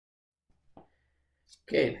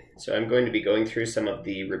Okay, so I'm going to be going through some of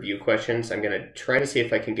the review questions. I'm going to try to see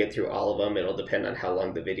if I can get through all of them. It'll depend on how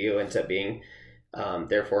long the video ends up being.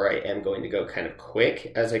 Therefore, I am going to go kind of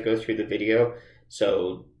quick as I go through the video.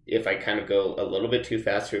 So if I kind of go a little bit too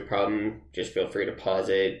fast through a problem, just feel free to pause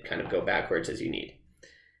it, kind of go backwards as you need.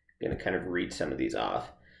 I'm going to kind of read some of these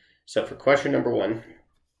off. So for question number one,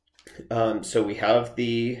 so we have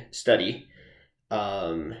the study.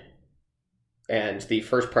 And the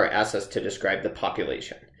first part asks us to describe the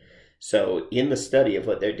population. So in the study of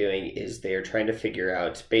what they're doing is they're trying to figure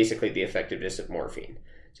out basically the effectiveness of morphine.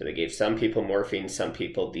 So they gave some people morphine, some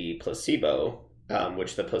people the placebo,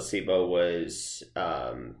 which the placebo was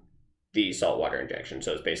the saltwater injection.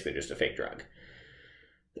 So it's basically just a fake drug.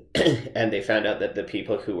 And they found out that the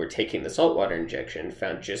people who were taking the saltwater injection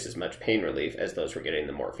found just as much pain relief as those who were getting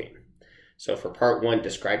the morphine. So for part one,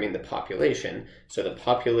 describing the population, so the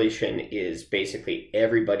population is basically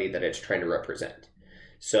everybody that it's trying to represent.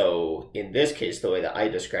 So in this case, the way that I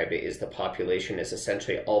described it is the population is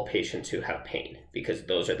essentially all patients who have pain, because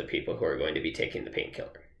those are the people who are going to be taking the painkiller.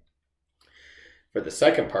 For the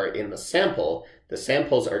second part, in the samples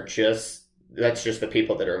are that's just the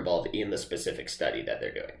people that are involved in the specific study that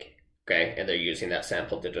they're doing, okay? And they're using that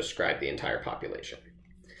sample to describe the entire population.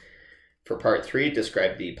 For part three,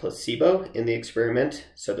 describe the placebo in the experiment.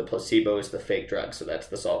 So the placebo is the fake drug, so that's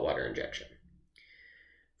the saltwater injection.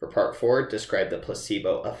 For part four, describe the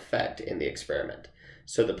placebo effect in the experiment.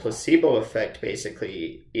 So the placebo effect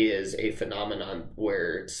basically is a phenomenon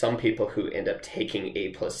where some people who end up taking a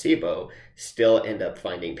placebo still end up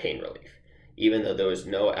finding pain relief. Even though there was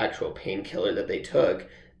no actual painkiller that they took,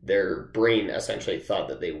 their brain essentially thought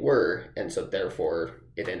that they were, and so therefore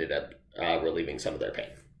it ended up relieving some of their pain.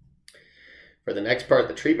 For the next part,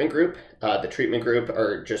 the treatment group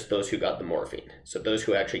are just those who got the morphine. So those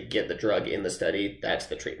who actually get the drug in the study, that's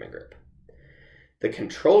the treatment group. The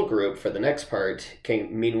control group for the next part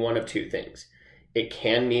can mean one of two things. It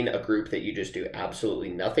can mean a group that you just do absolutely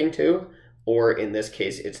nothing to, or in this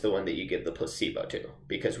case, it's the one that you give the placebo to,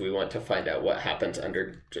 because we want to find out what happens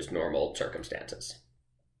under just normal circumstances.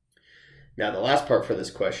 Now, the last part for this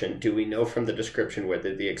question, do we know from the description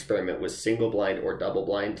whether the experiment was single blind or double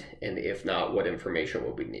blind? And if not, what information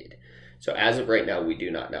would we need? So as of right now, we do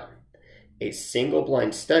not know. A single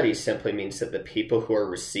blind study simply means that the people who are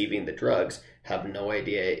receiving the drugs have no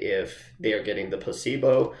idea if they are getting the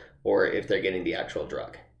placebo or if they're getting the actual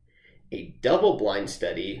drug. A double blind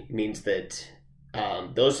study means that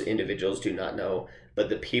those individuals do not know, but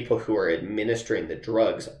the people who are administering the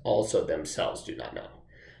drugs also themselves do not know.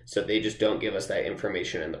 So they just don't give us that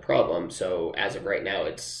information in the problem. So as of right now,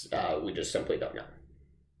 it's we just simply don't know.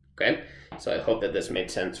 Okay, so I hope that this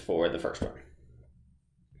made sense for the first one.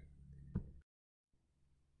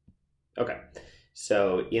 Okay,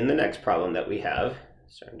 so in the next problem that we have,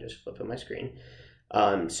 sorry, I'm just flipping my screen.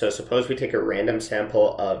 So suppose we take a random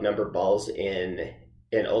sample of numbered balls in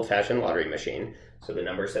an old-fashioned lottery machine. So the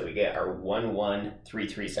numbers that we get are 1, 1, 3,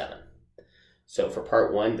 3, 7. So for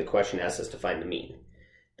part one, the question asks us to find the mean.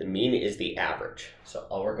 The mean is the average. So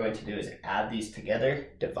all we're going to do is add these together,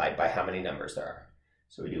 divide by how many numbers there are.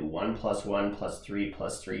 So we do 1 plus 1 plus 3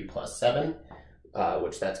 plus 3 plus 7,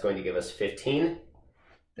 which that's going to give us 15.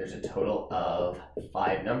 There's a total of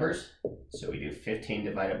 5 numbers. So we do 15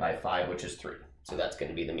 divided by 5, which is 3. So that's going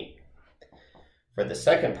to be the mean. For the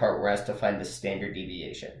second part, we're asked to find the standard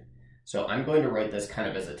deviation. So I'm going to write this kind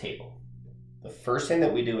of as a table. The first thing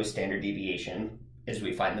that we do with standard deviation is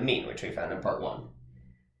we find the mean, which we found in part one.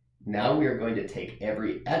 Now we are going to take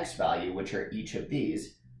every x value, which are each of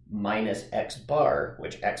these, minus x bar,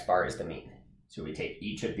 which x bar is the mean. So we take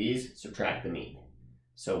each of these, subtract the mean.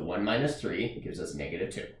 So 1 minus 3 gives us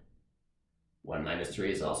negative 2. 1 minus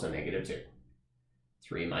 3 is also negative 2.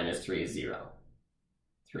 3 minus 3 is 0.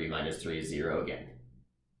 3 minus 3 is 0 again.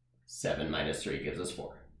 7 minus 3 gives us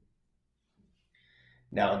 4.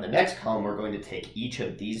 Now in the next column, we're going to take each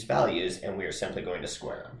of these values and we are simply going to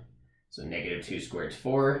square them. So negative 2 squared is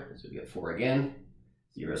 4, so we get 4 again.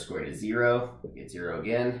 0 squared is 0, we get 0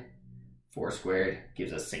 again. 4 squared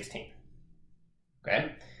gives us 16.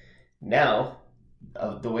 Okay? Now,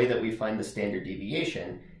 the way that we find the standard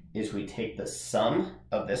deviation is we take the sum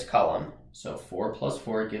of this column. So 4 plus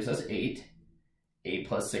 4 gives us 8. 8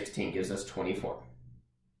 plus 16 gives us 24.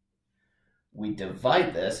 We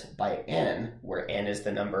divide this by n, where n is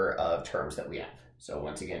the number of terms that we have. So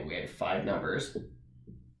once again, we had 5 numbers.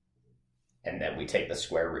 And then we take the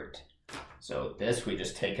square root. So this, we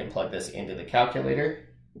just take and plug this into the calculator,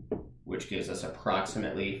 which gives us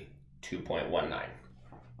approximately 2.19.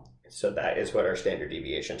 So that is what our standard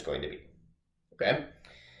deviation is going to be, okay?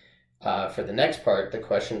 For the next part, the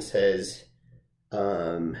question says,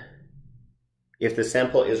 if the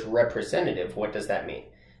sample is representative, what does that mean?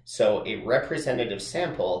 So a representative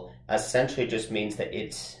sample essentially just means that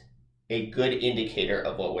it's a good indicator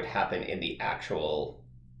of what would happen in the actual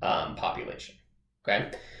population,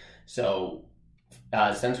 okay? So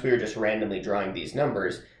since we were just randomly drawing these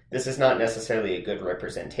numbers, this is not necessarily a good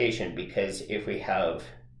representation, because if we have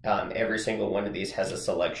every single one of these has a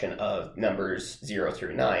selection of numbers 0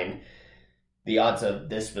 through 9, the odds of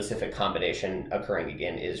this specific combination occurring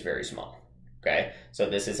again is very small, okay? So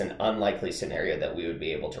this is an unlikely scenario that we would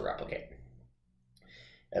be able to replicate.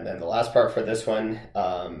 And then the last part for this one,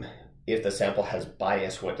 if the sample has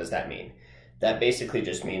bias, what does that mean? That basically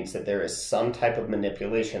just means that there is some type of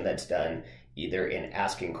manipulation that's done either in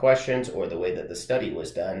asking questions or the way that the study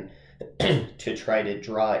was done to try to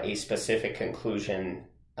draw a specific conclusion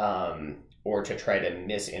or to try to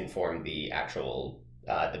misinform the actual,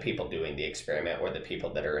 the people doing the experiment or the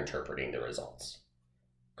people that are interpreting the results.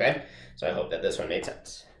 Okay, so I hope that this one made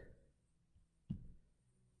sense.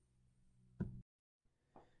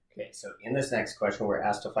 Okay, so in this next question, we're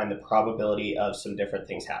asked to find the probability of some different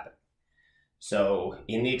things happening. So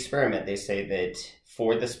in the experiment, they say that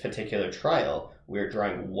for this particular trial, we're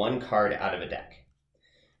drawing one card out of a deck.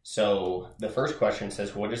 So the first question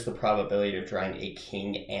says, what is the probability of drawing a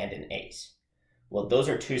king and an ace? Well, those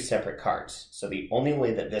are two separate cards. So the only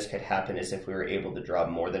way that this could happen is if we were able to draw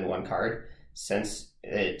more than one card. Since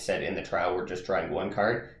it said in the trial we're just drawing one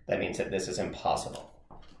card, that means that this is impossible.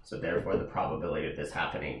 So therefore, the probability of this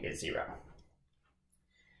happening is 0.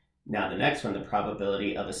 Now the next one, the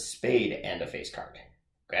probability of a spade and a face card.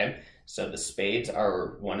 Okay, so the spades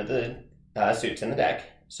are one of the suits in the deck.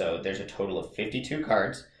 So there's a total of 52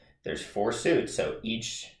 cards. There's 4 suits, so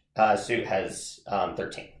each suit has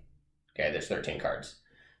 13. Okay, there's 13 cards.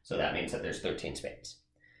 So that means that there's 13 spades.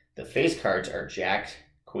 The face cards are jack,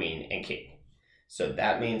 queen, and king. So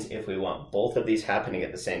that means if we want both of these happening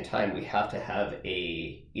at the same time, we have to have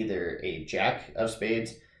either a jack of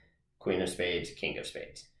spades, queen of spades, king of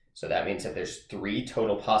spades. So that means that there's 3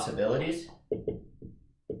 total possibilities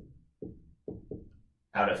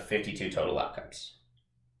out of 52 total outcomes.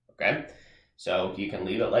 Okay, so you can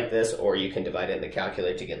leave it like this, or you can divide it in the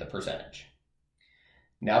calculator to get the percentage.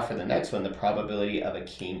 Now for the next one, the probability of a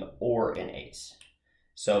king or an ace.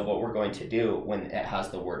 So what we're going to do when it has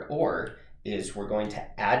the word or is we're going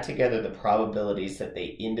to add together the probabilities that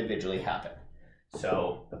they individually happen.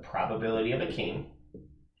 So the probability of a king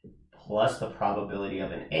plus the probability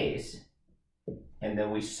of an ace, and then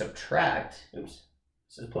we subtract, oops,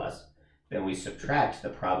 this is plus, then we subtract the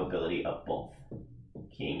probability of both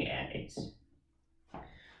king and ace.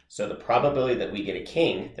 So the probability that we get a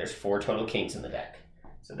king, there's 4 total kings in the deck.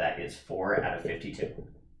 So that is 4 out of 52.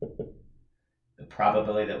 The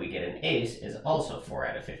probability that we get an ace is also 4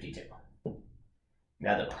 out of 52.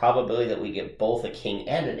 Now the probability that we get both a king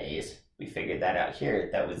and an ace, we figured that out here,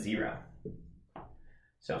 that was 0.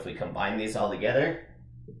 So if we combine these all together,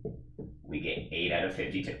 we get 8 out of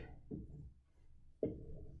 52.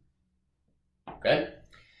 Okay,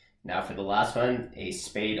 now for the last one, a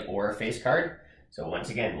spade or a face card. So once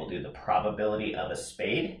again, we'll do the probability of a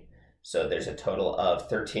spade. So there's a total of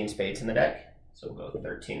 13 spades in the deck. So we'll go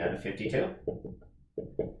 13 out of 52.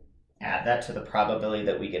 Add that to the probability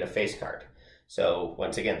that we get a face card. So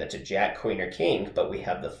once again, that's a jack, queen, or king, but we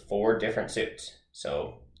have the 4 different suits.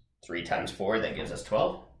 So 3 times 4, that gives us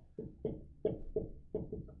 12.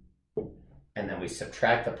 And then we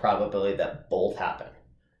subtract the probability that both happen.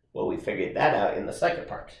 Well, we figured that out in the second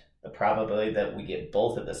part. The probability that we get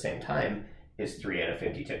both at the same time is 3 out of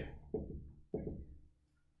 52.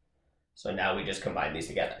 So now we just combine these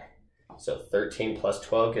together. So 13 plus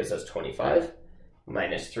 12 gives us 25,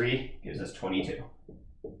 minus 3 gives us 22.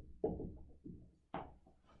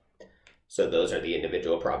 So those are the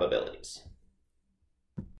individual probabilities.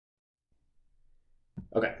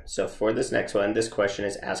 Okay, so for this next one, this question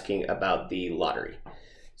is asking about the lottery.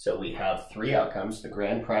 So we have 3 outcomes, the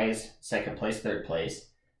grand prize, second place, third place.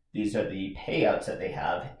 These are the payouts that they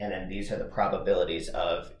have, and then these are the probabilities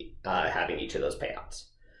of having each of those payouts.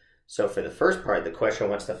 So for the first part, the question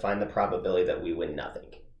wants to find the probability that we win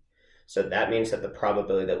nothing. So that means that the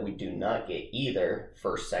probability that we do not get either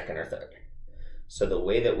first, second, or third. So the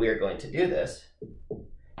way that we are going to do this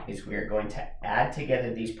is we are going to add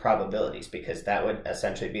together these probabilities, because that would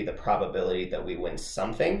essentially be the probability that we win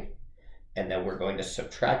something, and then we're going to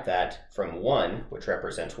subtract that from 1, which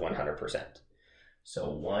represents 100%.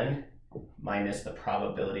 So 1 minus the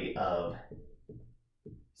probability of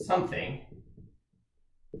something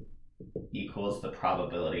equals the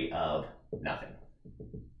probability of nothing.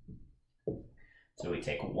 So we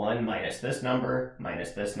take 1 minus this number,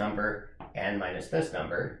 and minus this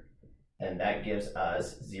number, and that gives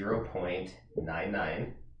us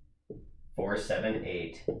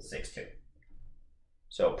 0.994782.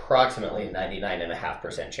 So approximately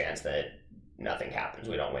 99.5% chance that nothing happens.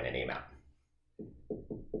 We don't win any amount.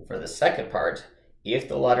 For the second part, if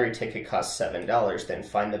the lottery ticket costs $7, then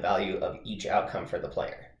find the value of each outcome for the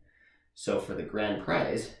player. So for the grand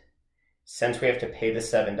prize, since we have to pay the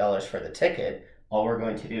 $7 for the ticket, all we're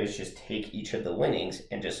going to do is just take each of the winnings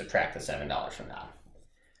and just subtract the $7 from that.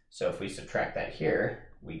 So if we subtract that here,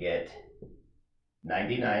 we get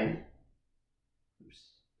 99,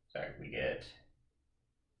 we get,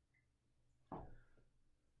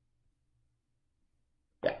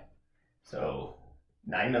 so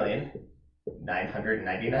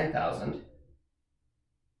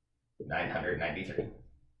 9,999,993.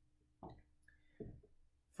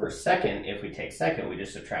 For second, if we take second, we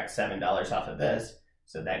just subtract $7 off of this,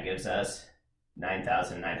 so that gives us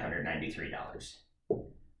 $9,993.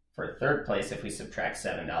 For third place, if we subtract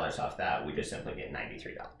 $7 off that, we just simply get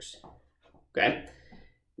 $93. Okay?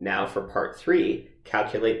 Now for part 3,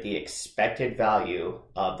 calculate the expected value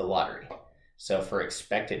of the lottery. So for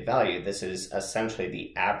expected value, this is essentially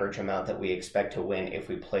the average amount that we expect to win if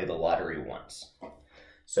we play the lottery once.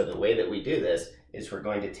 So the way that we do this is we're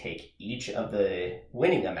going to take each of the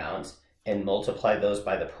winning amounts and multiply those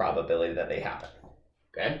by the probability that they happen.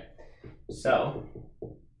 Okay? So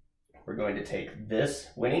we're going to take this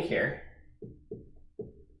winning here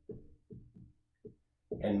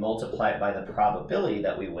and multiply it by the probability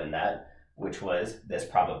that we win that, which was this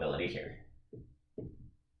probability here.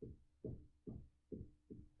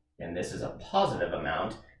 And this is a positive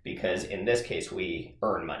amount because in this case we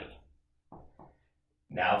earn money.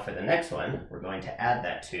 Now for the next one, we're going to add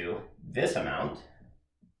that to this amount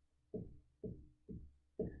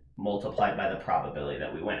multiplied by the probability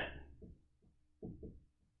that we win it.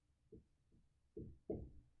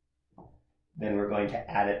 Then we're going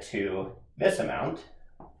to add it to this amount,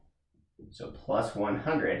 so plus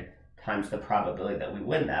 100 times the probability that we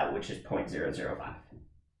win that, which is 0.005.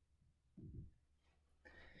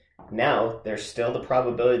 Now, there's still the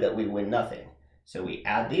probability that we win nothing. So we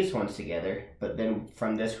add these ones together, but then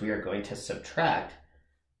from this we are going to subtract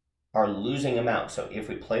our losing amount. So if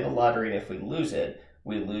we play the lottery and if we lose it,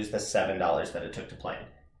 we lose the $7 that it took to play it.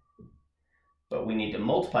 But we need to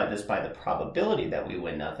multiply this by the probability that we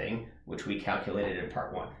win nothing, which we calculated in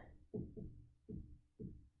part 1.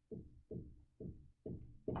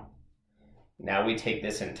 Now we take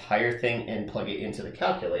this entire thing and plug it into the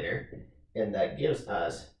calculator, and that gives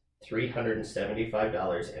us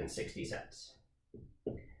 $375.60.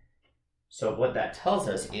 So what that tells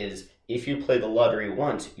us is if you play the lottery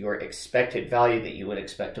once, your expected value that you would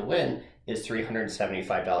expect to win is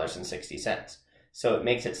 $375.60. So it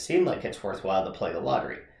makes it seem like it's worthwhile to play the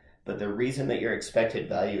lottery. But the reason that your expected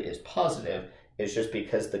value is positive is just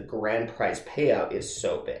because the grand prize payout is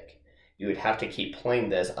so big. You would have to keep playing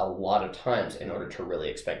this a lot of times in order to really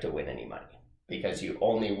expect to win any money, because you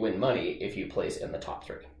only win money if you place in the top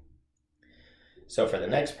 3. So for the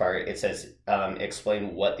next part, it says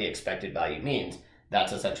explain what the expected value means.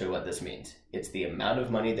 That's essentially what this means. It's the amount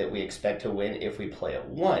of money that we expect to win if we play it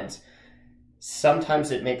once.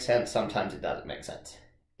 Sometimes it makes sense, sometimes it doesn't make sense.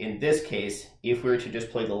 In this case, if we were to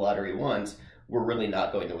just play the lottery once, we're really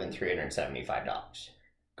not going to win $375,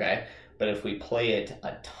 okay? But if we play it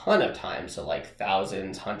a ton of times, so like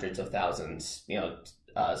thousands, hundreds of thousands,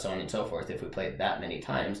 so on and so forth, if we play it that many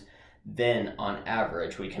times, then on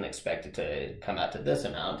average, we can expect it to come out to this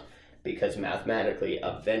amount, because mathematically,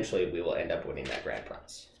 eventually, we will end up winning that grand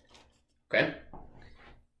prize, okay?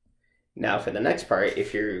 Now for the next part,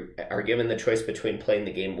 if you are given the choice between playing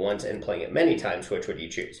the game once and playing it many times, which would you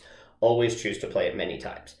choose? Always choose to play it many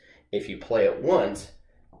times. If you play it once,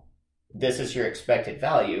 this is your expected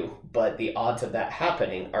value, but the odds of that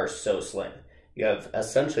happening are so slim. You have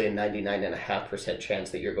essentially a 99.5% chance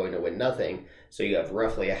that you're going to win nothing, so you have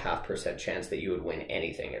roughly a 0.5% chance that you would win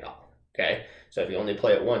anything at all, okay? So if you only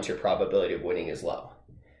play it once, your probability of winning is low.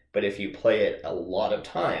 But if you play it a lot of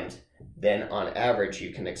times, then on average,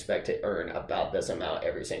 you can expect to earn about this amount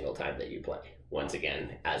every single time that you play. Once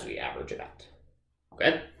again, as we average it out,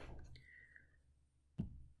 okay?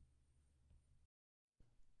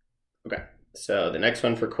 Okay, so the next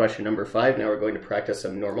one for question number 5, now we're going to practice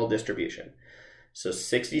some normal distribution. So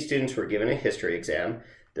 60 students were given a history exam.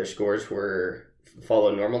 Their scores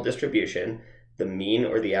follow normal distribution. The mean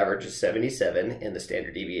or the average is 77 and the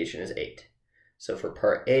standard deviation is 8. So for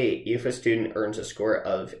part A, if a student earns a score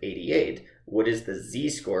of 88, what is the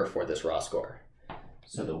z-score for this raw score?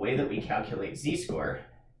 So the way that we calculate z-score,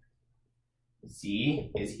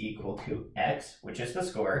 z is equal to x, which is the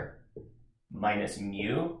score, minus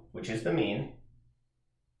mu, which is the mean,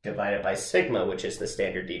 divided by sigma, which is the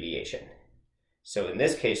standard deviation. So in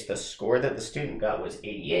this case, the score that the student got was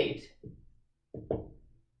 88,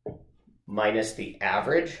 minus the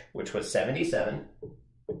average, which was 77,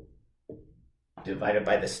 divided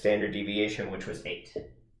by the standard deviation, which was 8.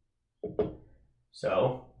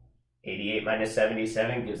 So 88 minus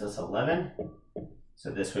 77 gives us 11. So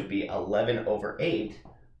this would be 11 over 8,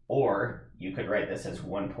 or you could write this as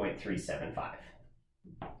 1.375.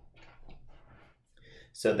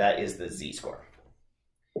 So that is the z-score.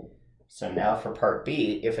 So now for part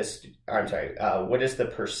B, what is the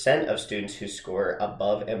percent of students who score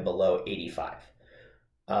above and below 85?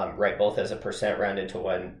 Write both as a percent rounded to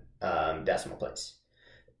one decimal place.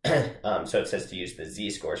 So it says to use the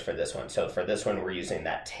z-scores for this one. So for this one, we're using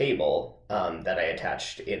that table that I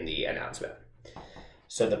attached in the announcement.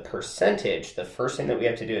 So the percentage, the first thing that we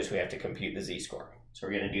have to do is we have to compute the z-score. So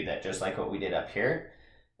we're going to do that just like what we did up here.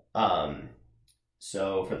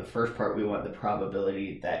 So for the first part, we want the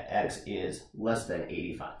probability that x is less than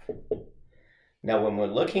 85. Now, when we're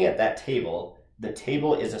looking at that table, the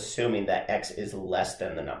table is assuming that x is less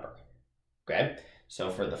than the number. Okay?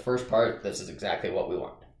 So for the first part, this is exactly what we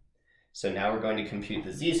want. So now we're going to compute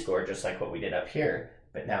the z-score just like what we did up here,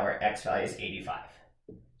 but now our x value is 85.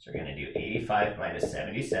 So we're going to do 85 minus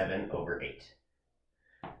 77 over 8.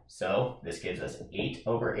 So this gives us 8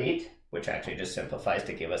 over 8, which actually just simplifies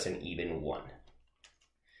to give us an even 1.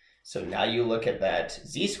 So now you look at that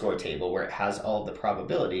z-score table where it has all the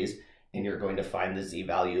probabilities, and you're going to find the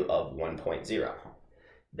z-value of 1.0.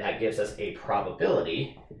 That gives us a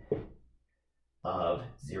probability of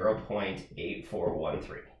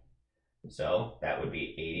 0.8413. So that would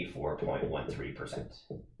be 84.13%.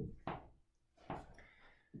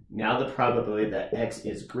 Now the probability that x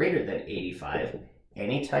is greater than 85,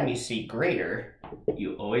 anytime you see greater,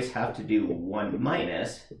 you always have to do 1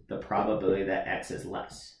 minus the probability that x is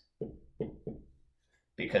less.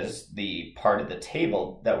 Because the part of the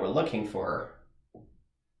table that we're looking for,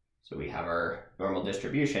 so we have our normal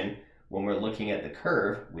distribution, when we're looking at the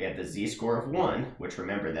curve, we have the z-score of 1, which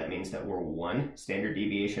remember that means that we're 1 standard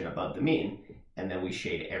deviation above the mean, and then we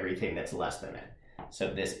shade everything that's less than it.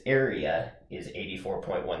 So this area is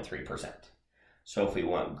 84.13%. So if we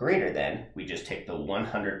want greater than, we just take the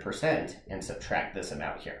 100% and subtract this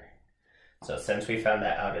amount here. So since we found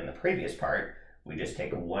that out in the previous part, we just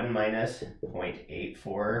take 1 minus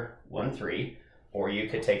 0.8413, or you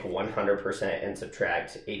could take 100% and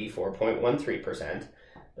subtract 84.13%,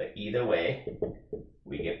 but either way,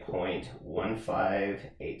 we get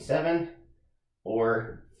 0.1587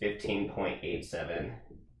 or 15.87%.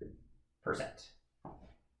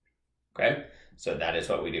 Okay, so that is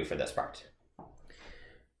what we do for this part.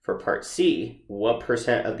 For part C, what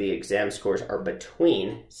percent of the exam scores are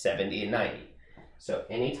between 70 and 90? So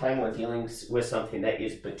anytime we're dealing with something that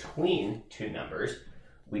is between two numbers,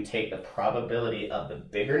 we take the probability of the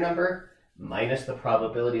bigger number minus the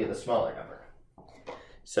probability of the smaller number.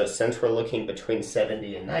 So since we're looking between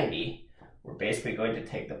 70 and 90, we're basically going to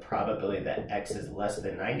take the probability that x is less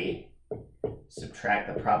than 90,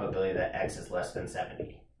 subtract the probability that x is less than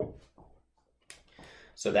 70.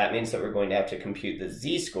 So that means that we're going to have to compute the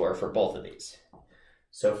z-score for both of these.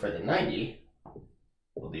 So for the 90,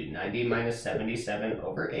 we'll do 90 minus 77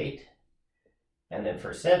 over 8. And then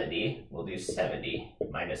for 70, we'll do 70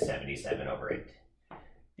 minus 77 over 8.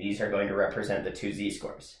 These are going to represent the two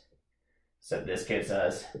z-scores. So this gives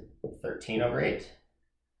us 13 over 8,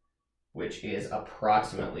 which is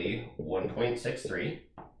approximately 1.63.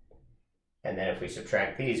 And then if we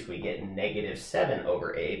subtract these, we get negative 7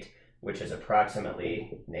 over 8, which is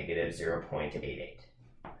approximately negative 0.88.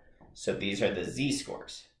 So these are the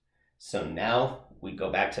z-scores. So now we go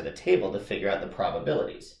back to the table to figure out the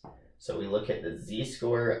probabilities. So we look at the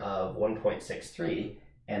z-score of 1.63,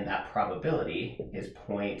 and that probability is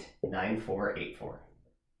 0.9484.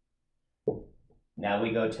 Now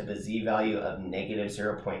we go to the z-value of negative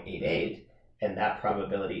 0.88, and that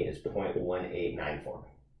probability is 0.1894.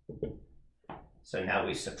 So now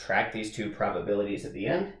we subtract these two probabilities at the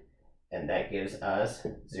end, and that gives us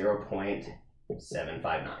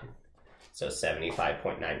 0.759. So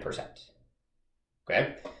 75.9%.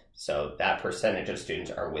 Okay, so that percentage of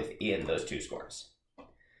students are within those two scores.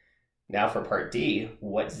 Now for part D,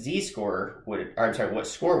 what score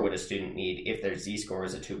would a student need if their z-score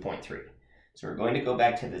was a 2.3? So we're going to go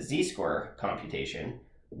back to the z-score computation.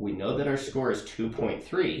 We know that our score is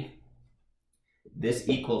 2.3. This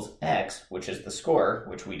equals x, which is the score,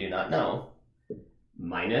 which we do not know,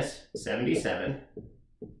 minus 77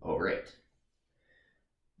 over 8.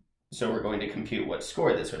 So we're going to compute what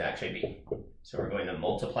score this would actually be. So we're going to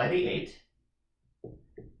multiply the 8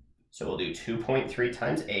 So we'll do 2.3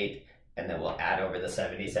 times 8, and then we'll add over the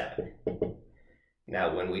 77.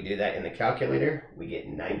 Now, when we do that in the calculator, we get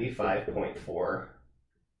 95.4%.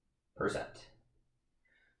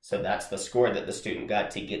 So that's the score that the student got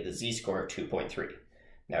to get the z-score of 2.3.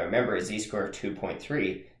 Now remember, a z-score of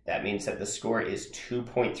 2.3, that means that the score is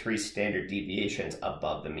 2.3 standard deviations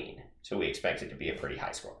above the mean. So we expect it to be a pretty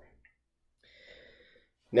high score.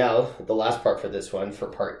 Now, the last part for this one, for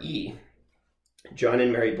part E, John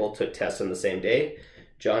and Mary both took tests on the same day.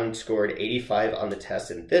 John scored 85 on the test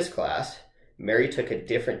in this class. Mary took a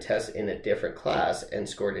different test in a different class and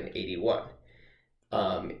scored an 81.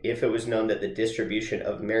 If it was known that the distribution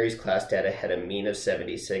of Mary's class data had a mean of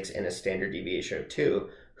 76 and a standard deviation of 2,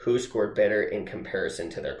 who scored better in comparison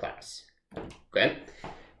to their class? Okay,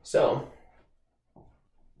 so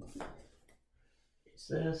it's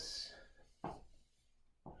this.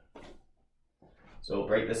 So we'll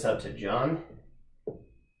break this up to John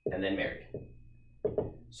and then Mary.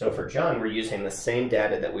 So for John, we're using the same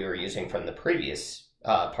data that we were using from the previous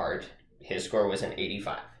part. His score was an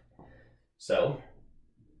 85. So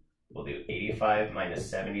we'll do 85 minus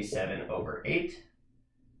 77 over 8.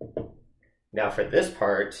 Now for this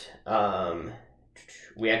part,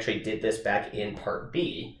 we actually did this back in part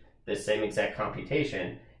B, this same exact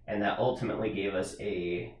computation, and that ultimately gave us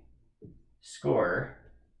a score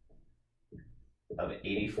of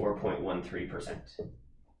 84.13%.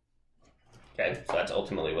 Okay, so that's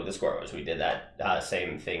ultimately what the score was. We did that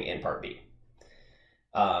same thing in part B.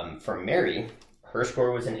 For Mary, her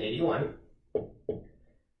score was an 81.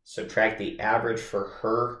 Subtract the average for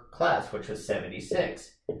her class, which was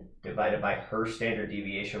 76, divided by her standard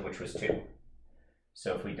deviation, which was 2.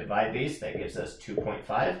 So if we divide these, that gives us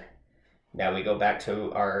 2.5. Now we go back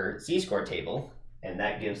to our z-score table, and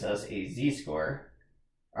that gives us a z-score,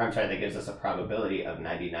 or I'm sorry, that gives us a probability of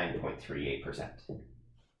 99.38%.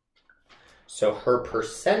 So her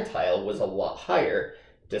percentile was a lot higher,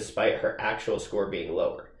 despite her actual score being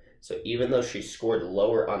lower. So even though she scored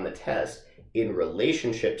lower on the test, in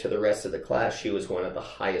relationship to the rest of the class, she was one of the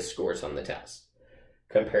highest scores on the test.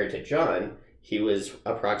 Compared to John, he was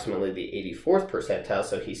approximately the 84th percentile,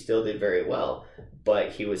 so he still did very well,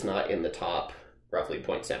 but he was not in the top roughly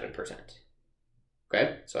 0.7%.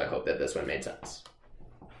 Okay, so I hope that this one made sense.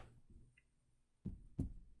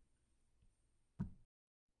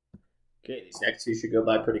 Okay, these next two should go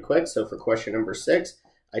by pretty quick. So for question number 6,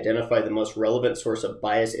 identify the most relevant source of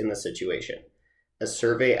bias in the situation. A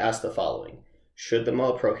survey asked the following: should the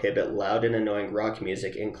mall prohibit loud and annoying rock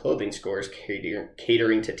music and clothing stores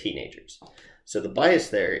catering to teenagers? So the bias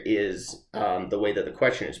there is the way that the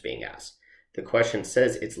question is being asked. The question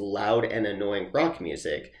says it's loud and annoying rock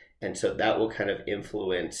music, and so that will kind of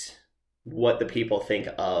influence what the people think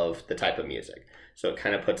of the type of music. So it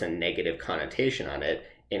kind of puts a negative connotation on it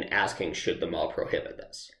in asking, should the mall prohibit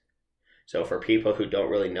this? So for people who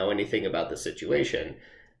don't really know anything about the situation,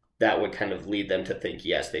 that would kind of lead them to think,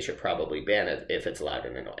 yes, they should probably ban it if it's loud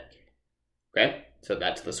and annoying. Okay, so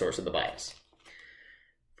that's the source of the bias.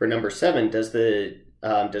 For number 7, does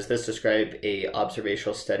this describe a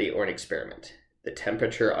observational study or an experiment? The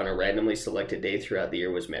temperature on a randomly selected day throughout the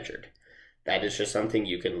year was measured. That is just something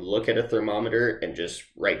you can look at a thermometer and just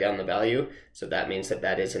write down the value. So that means that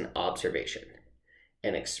that is an observation.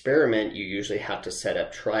 An experiment, you usually have to set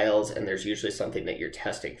up trials, and there's usually something that you're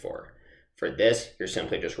testing for. For this, you're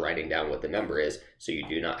simply just writing down what the number is, so you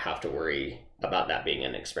do not have to worry about that being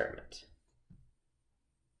an experiment.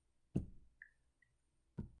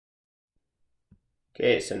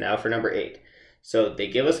 Okay, so now for number 8. So they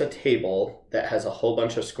give us a table that has a whole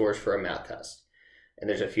bunch of scores for a math test, and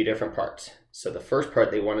there's a few different parts. So the first part,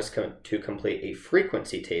 they want us to complete a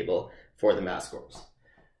frequency table for the math scores.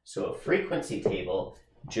 So a frequency table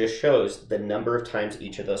just shows the number of times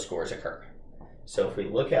each of those scores occur. So if we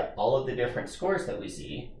look at all of the different scores that we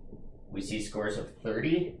see scores of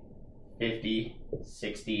 30, 50,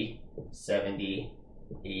 60, 70,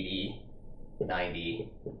 80,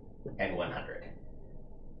 90, and 100.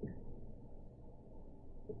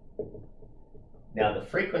 Now the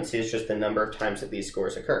frequency is just the number of times that these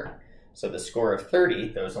scores occur. So the score of 30,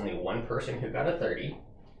 there was only one person who got a 30.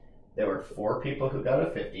 There were 4 people who got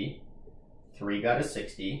a 50, 3 got a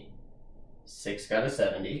 60, 6 got a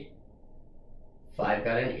 70, 5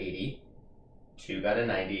 got an 80, 2 got a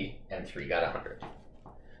 90, and 3 got a 100.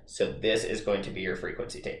 So this is going to be your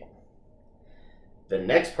frequency table. The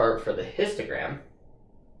next part for the histogram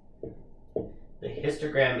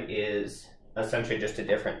is essentially just a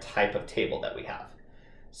different type of table that we have.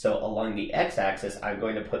 So along the x-axis, I'm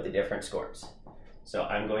going to put the different scores. So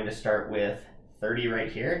I'm going to start with 30 right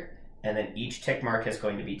here, and then each tick mark is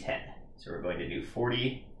going to be 10. So we're going to do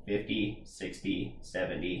 40, 50, 60,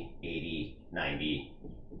 70, 80, 90,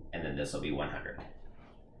 and then this will be 100.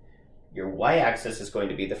 Your y-axis is going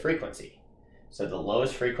to be the frequency. So the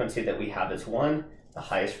lowest frequency that we have is 1, the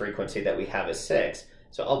highest frequency that we have is 6,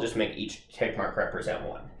 so I'll just make each tick mark represent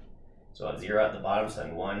 1. So I'll have 0 at the bottom, so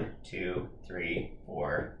then 1, 2, 3,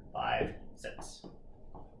 4, 5, 6.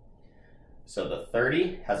 So the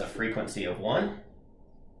 30 has a frequency of 1.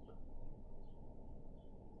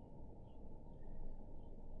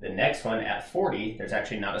 The next one at 40, there's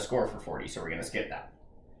actually not a score for 40, so we're going to skip that.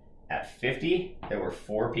 At 50, there were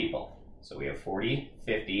 4 people. So we have 40,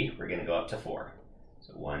 50, we're going to go up to 4.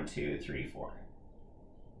 So 1, 2, 3, 4.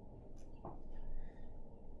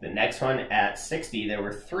 The next one at 60, there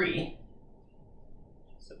were 3.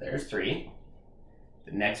 So there's 3.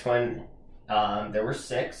 The next one, there were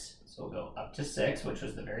 6. So we'll go up to 6, which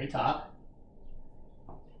was the very top.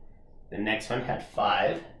 The next one had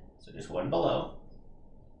 5, so just one below.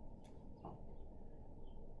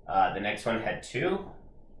 The next one had 2.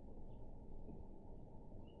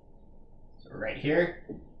 So right here.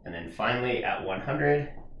 And then finally at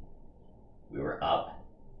 100, we were up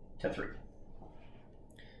to 3.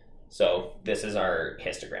 So this is our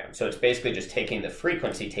histogram. So it's basically just taking the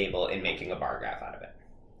frequency table and making a bar graph out of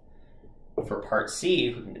it. For part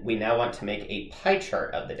C, we now want to make a pie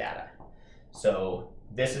chart of the data. So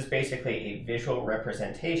this is basically a visual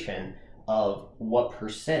representation of what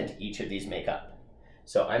percent each of these make up.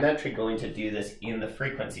 So I'm actually going to do this in the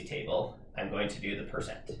frequency table. I'm going to do the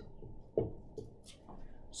percent.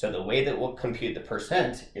 So the way that we'll compute the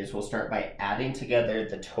percent is we'll start by adding together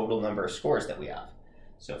the total number of scores that we have.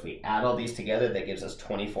 So if we add all these together, that gives us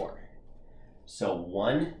 24. So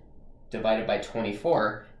 1 divided by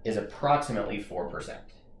 24 is approximately 4%.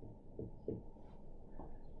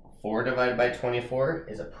 4 divided by 24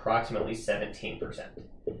 is approximately 17%.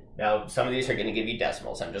 Now, some of these are going to give you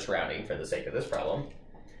decimals. I'm just rounding for the sake of this problem.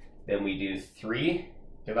 Then we do 3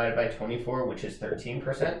 divided by 24, which is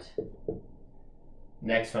 13%.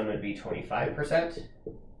 Next one would be 25%.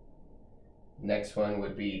 Next one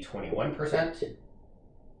would be 21%.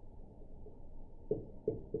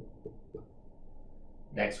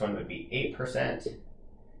 Next one would be 8%.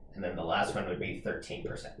 And then the last one would be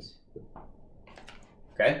 13%.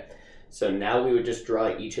 Okay, so now we would just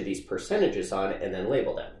draw each of these percentages on and then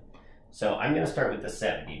label them. So I'm going to start with the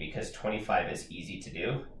 70 because 25 is easy to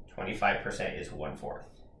do. 25% is 1/4.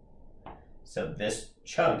 So this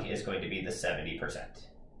chunk is going to be the 70%.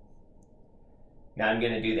 Now I'm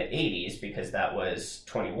going to do the 80s because that was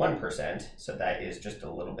 21%, so that is just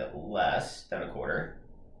a little bit less than 1/4.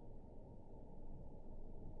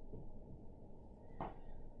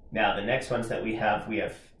 Now the next ones that we have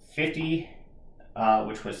 50,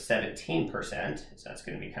 which was 17%, so that's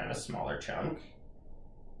going to be kind of a smaller chunk.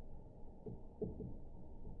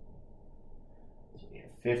 So we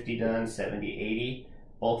have 50 done, 70, 80.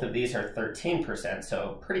 Both of these are 13%,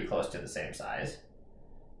 so pretty close to the same size.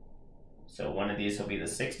 So one of these will be the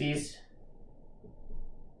 60s,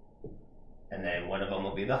 and then one of them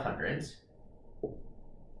will be the 100s.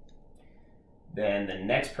 Then the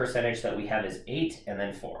next percentage that we have is 8 and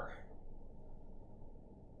then 4.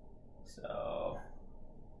 So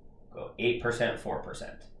go 8%,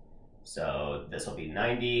 4%. So this will be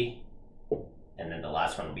 90, and then the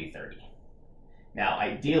last one will be 30. Now,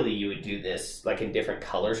 ideally, you would do this like in different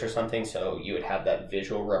colors or something, so you would have that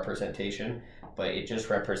visual representation, but it just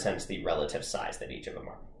represents the relative size that each of them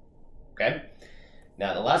are. Okay?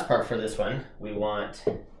 Now, the last part for this one, we want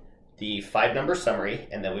the 5-number summary,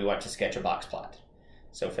 and then we want to sketch a box plot.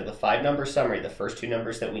 So for the 5-number summary, the first 2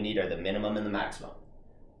 numbers that we need are the minimum and the maximum.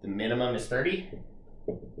 The minimum is 30.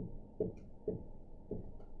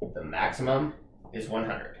 The maximum is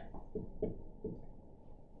 100.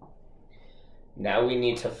 Now we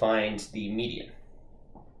need to find the median.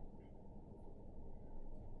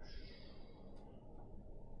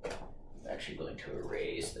 I'm actually going to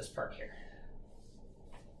erase this part here.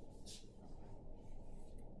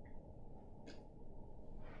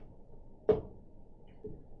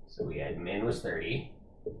 So we had min was 30,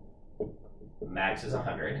 max is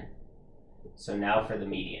 100. So now for the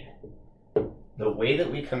median. The way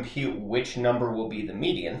that we compute which number will be the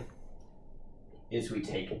median is we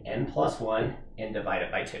take n plus 1 and divide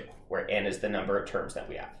it by 2, where n is the number of terms that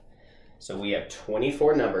we have. So we have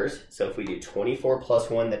 24 numbers, so if we do 24 plus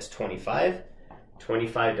 1, that's 25.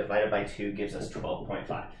 25 divided by 2 gives us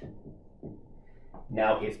 12.5.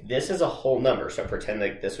 Now, if this is a whole number, so pretend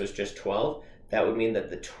like this was just 12, that would mean that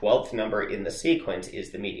the 12th number in the sequence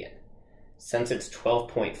is the median. Since it's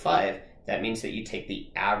 12.5, that means that you take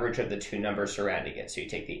the average of the 2 numbers surrounding it. So you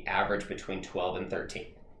take the average between 12 and 13.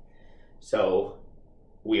 So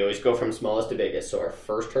we always go from smallest to biggest. So our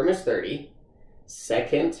first term is 30.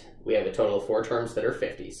 Second, we have a total of 4 terms that are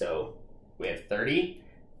 50. So we have 30,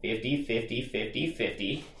 50, 50, 50,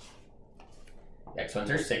 50. Next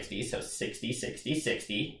ones are 60, so 60, 60,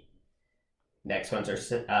 60. Next ones are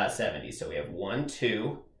 70. So we have 1,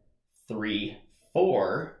 2, 3,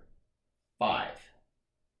 4, 5,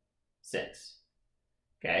 6.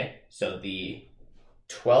 Okay, so the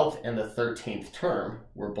 12th and the 13th term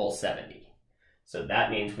were both 70. So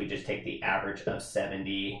that means we just take the average of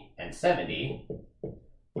 70 and 70,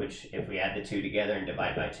 which if we add the two together and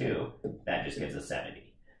divide by 2, that just gives us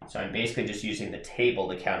 70. So I'm basically just using the table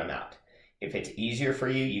to count them out. If it's easier for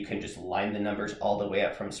you, you can just line the numbers all the way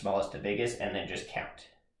up from smallest to biggest and then just count.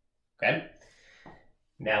 Okay?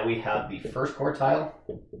 Now we have the first quartile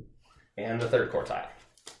and the third quartile.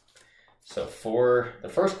 So for the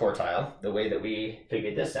first quartile, the way that we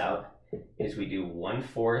figured this out is we do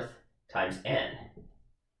 1/4 times n.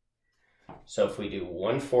 So if we do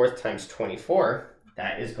 1/4 times 24,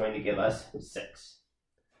 that is going to give us 6.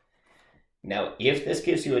 Now, if this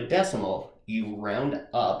gives you a decimal, you round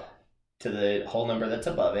up to the whole number that's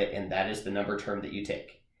above it, and that is the number term that you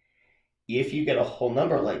take. If you get a whole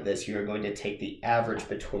number like this, you're going to take the average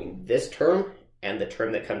between this term and the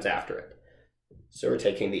term that comes after it. So we're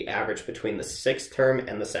taking the average between the 6th term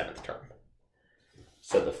and the 7th term.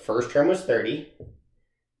 So the first term was 30.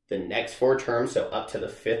 The next 4 terms, so up to the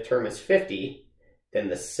 5th term, is 50. Then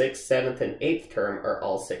the 6th, 7th, and 8th term are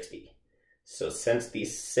all 60. So since the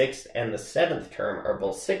 6th and the 7th term are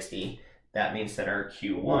both 60, that means that our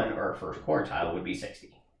Q1, or our first quartile, would be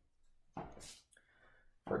 60.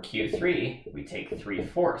 For Q3, we take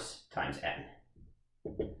 3/4 times n.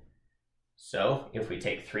 So if we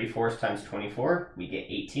take 3/4 times 24, we get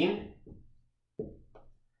 18.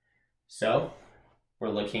 So we're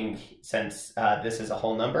looking, since this is a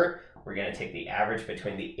whole number, we're going to take the average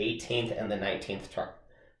between the 18th and the 19th term.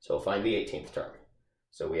 So we'll find the 18th term.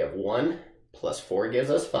 So we have 1 plus 4 gives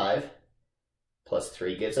us 5, plus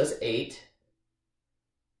 3 gives us 8,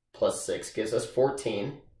 plus 6 gives us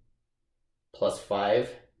 14, plus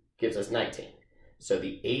 5 gives us 19. So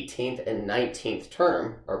the 18th and 19th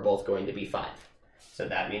term are both going to be 5. So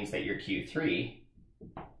that means that your Q3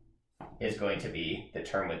 is going to be the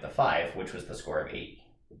term with the 5, which was the score of 80.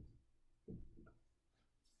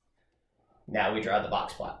 Now we draw the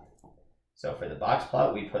box plot. So for the box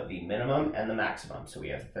plot, we put the minimum and the maximum. So we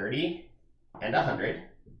have 30 and 100.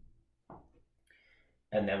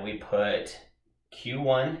 And then we put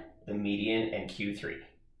Q1, the median, and Q3.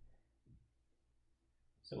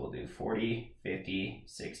 So we'll do 40, 50,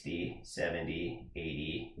 60, 70,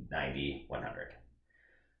 80, 90, 100.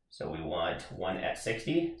 So we want one at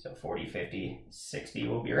 60, so 40, 50, 60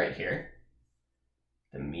 will be right here.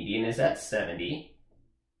 The median is at 70,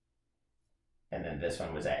 and then this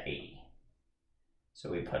one was at 80. So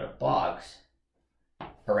we put a box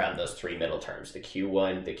around those 3 middle terms, the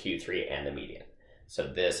Q1, the Q3, and the median. So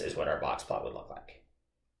this is what our box plot would look like.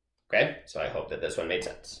 Okay, so I hope that this one made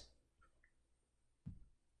sense.